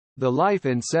The life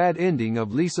and sad ending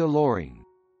of Lisa Loring.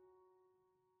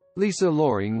 Lisa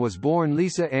Loring was born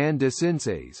Lisa Ann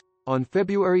DeCinces on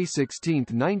February 16,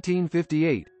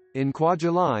 1958, in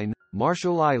Kwajalein,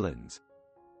 Marshall Islands.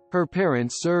 Her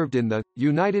parents served in the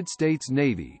United States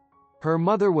Navy. Her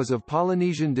mother was of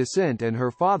Polynesian descent and her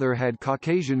father had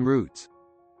Caucasian roots.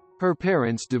 Her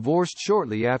parents divorced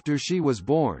shortly after she was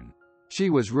born. She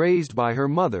was raised by her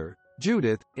mother,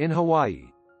 Judith, in Hawaii.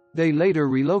 They later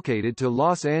relocated to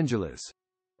Los Angeles.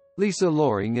 Lisa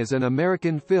Loring is an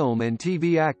American film and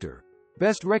TV actor,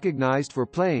 best recognized for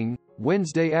playing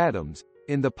Wednesday Addams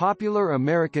in the popular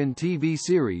American TV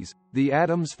series, The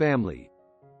Addams Family.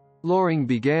 Loring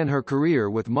began her career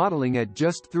with modeling at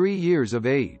just 3 years of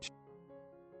age.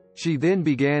 She then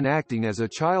began acting as a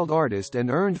child artist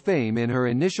and earned fame in her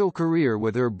initial career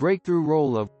with her breakthrough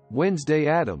role of Wednesday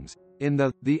Addams in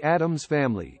The Addams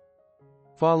Family.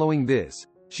 Following this,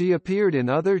 she appeared in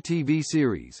other TV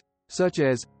series, such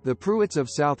as The Pruitts of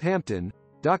Southampton,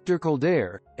 Dr.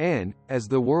 Kildare, and As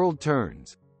the World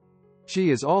Turns. She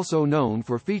is also known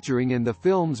for featuring in the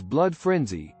films Blood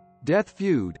Frenzy, Death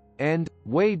Feud, and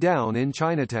Way Down in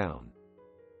Chinatown.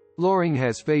 Loring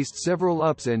has faced several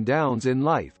ups and downs in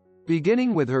life,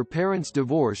 beginning with her parents'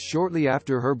 divorce shortly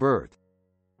after her birth.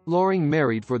 Loring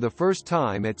married for the first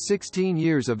time at 16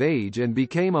 years of age and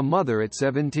became a mother at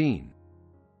 17.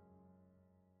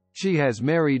 She has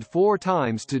married 4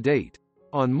 times to date.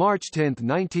 On March 10,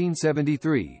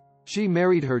 1973, she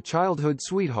married her childhood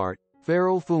sweetheart,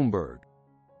 Farrell Fumberg.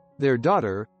 Their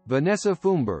daughter, Vanessa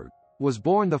Fumberg, was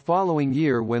born the following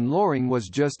year when Loring was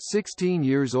just 16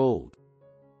 years old.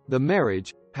 The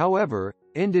marriage, however,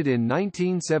 ended in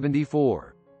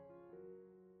 1974.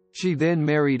 She then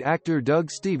married actor Doug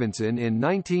Stevenson in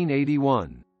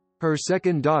 1981. Her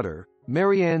second daughter,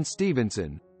 Marianne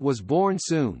Stevenson, was born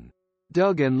soon.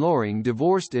 Doug and Loring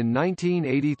divorced in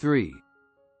 1983.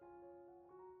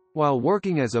 While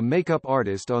working as a makeup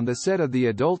artist on the set of the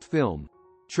adult film,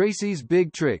 Tracy's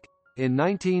Big Trick, in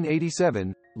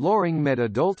 1987, Loring met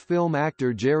adult film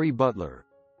actor Jerry Butler.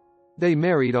 They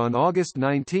married on August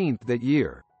 19 that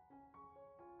year.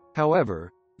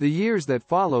 However, the years that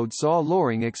followed saw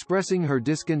Loring expressing her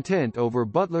discontent over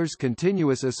Butler's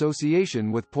continuous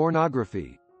association with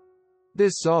pornography.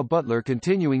 This saw Butler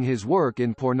continuing his work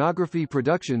in pornography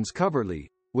productions covertly,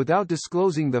 without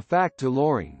disclosing the fact to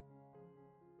Loring.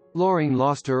 Loring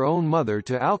lost her own mother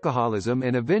to alcoholism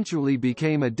and eventually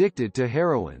became addicted to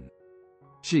heroin.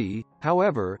 She,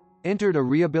 however, entered a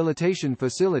rehabilitation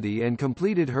facility and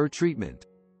completed her treatment.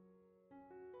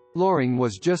 Loring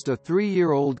was just a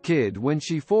 3-year-old kid when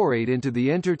she forayed into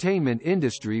the entertainment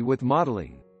industry with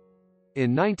modeling.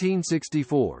 In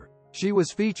 1964, she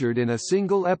was featured in a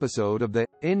single episode of the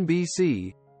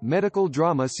NBC medical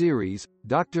drama series,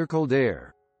 Dr.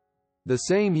 Kildare. The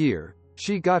same year,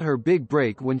 she got her big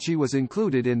break when she was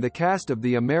included in the cast of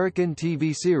the American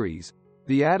TV series,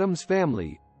 The Addams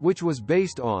Family, which was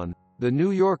based on The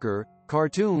New Yorker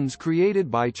cartoons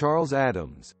created by Charles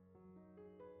Addams.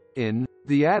 In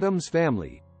The Addams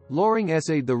Family, Loring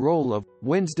essayed the role of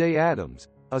Wednesday Addams,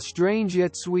 a strange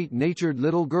yet sweet-natured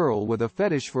little girl with a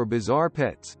fetish for bizarre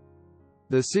pets.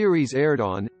 The series aired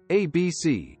on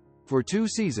ABC for 2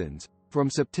 seasons, from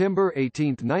September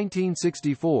 18,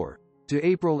 1964, to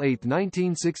April 8,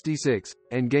 1966,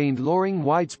 and gained Loring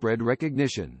widespread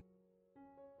recognition.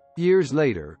 Years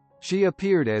later, she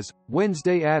appeared as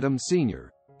Wednesday Addams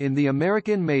Sr. in the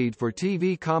American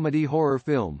made-for-TV comedy horror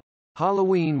film,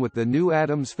 Halloween with the New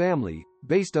Addams Family,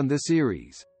 based on the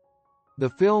series. The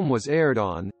film was aired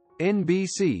on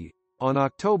NBC on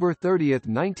October 30,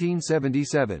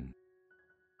 1977.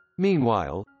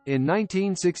 Meanwhile, in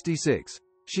 1966,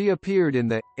 she appeared in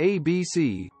the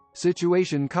ABC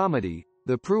situation comedy,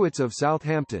 The Pruitts of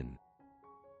Southampton.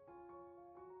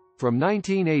 From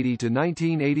 1980 to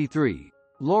 1983,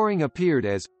 Loring appeared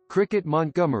as Cricket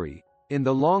Montgomery in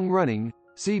the long-running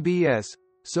CBS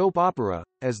soap opera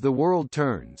As the World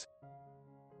Turns.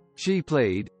 She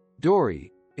played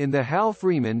Dory in the Hal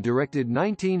Freeman-directed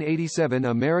 1987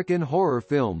 American horror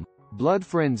film Blood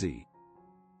Frenzy.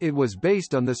 It was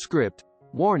based on the script,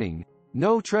 Warning,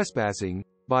 No Trespassing,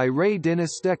 by Ray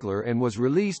Dennis Steckler and was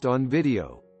released on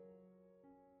video.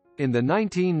 In the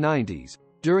 1990s,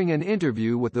 during an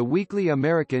interview with the weekly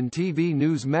American TV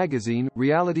news magazine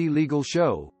Reality Legal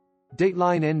Show,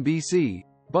 Dateline NBC,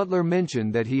 Butler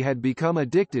mentioned that he had become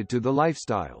addicted to the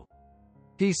lifestyle.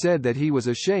 He said that he was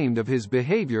ashamed of his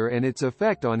behavior and its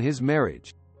effect on his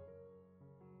marriage.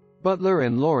 Butler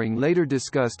and Loring later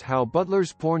discussed how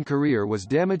Butler's porn career was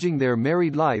damaging their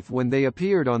married life when they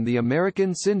appeared on the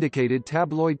American syndicated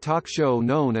tabloid talk show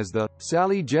known as the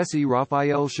Sally Jessy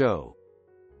Raphael Show.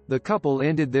 The couple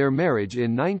ended their marriage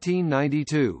in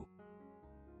 1992.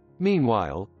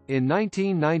 Meanwhile, in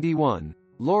 1991,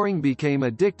 Loring became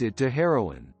addicted to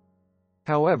heroin.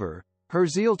 However, her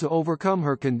zeal to overcome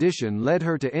her condition led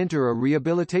her to enter a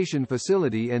rehabilitation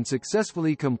facility and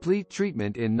successfully complete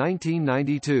treatment in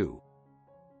 1992.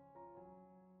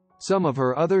 Some of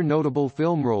her other notable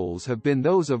film roles have been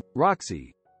those of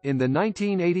Roxy in the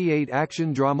 1988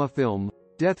 action drama film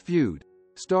Death Feud,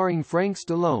 starring Frank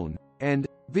Stallone, and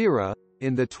Vera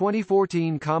in the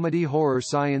 2014 comedy horror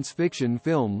science fiction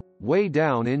film Way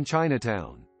Down in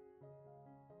Chinatown.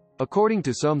 According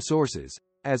to some sources,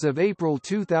 as of April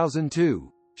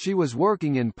 2002, she was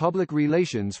working in public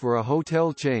relations for a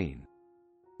hotel chain.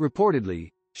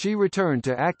 Reportedly, she returned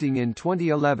to acting in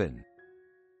 2011.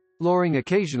 Loring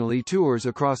occasionally tours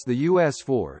across the U.S.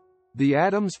 for The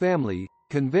Addams Family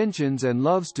conventions and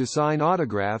loves to sign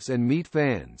autographs and meet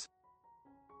fans.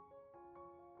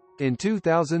 In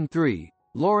 2003,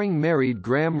 Loring married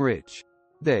Graham Rich.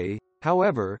 They,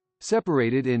 however,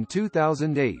 separated in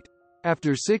 2008.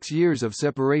 After 6 years of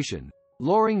separation,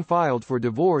 Loring filed for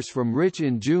divorce from Rich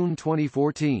in June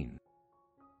 2014.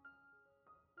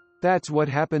 That's what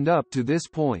happened up to this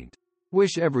point.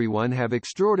 Wish everyone have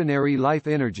extraordinary life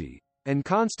energy, and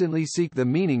constantly seek the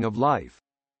meaning of life.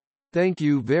 Thank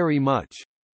you very much.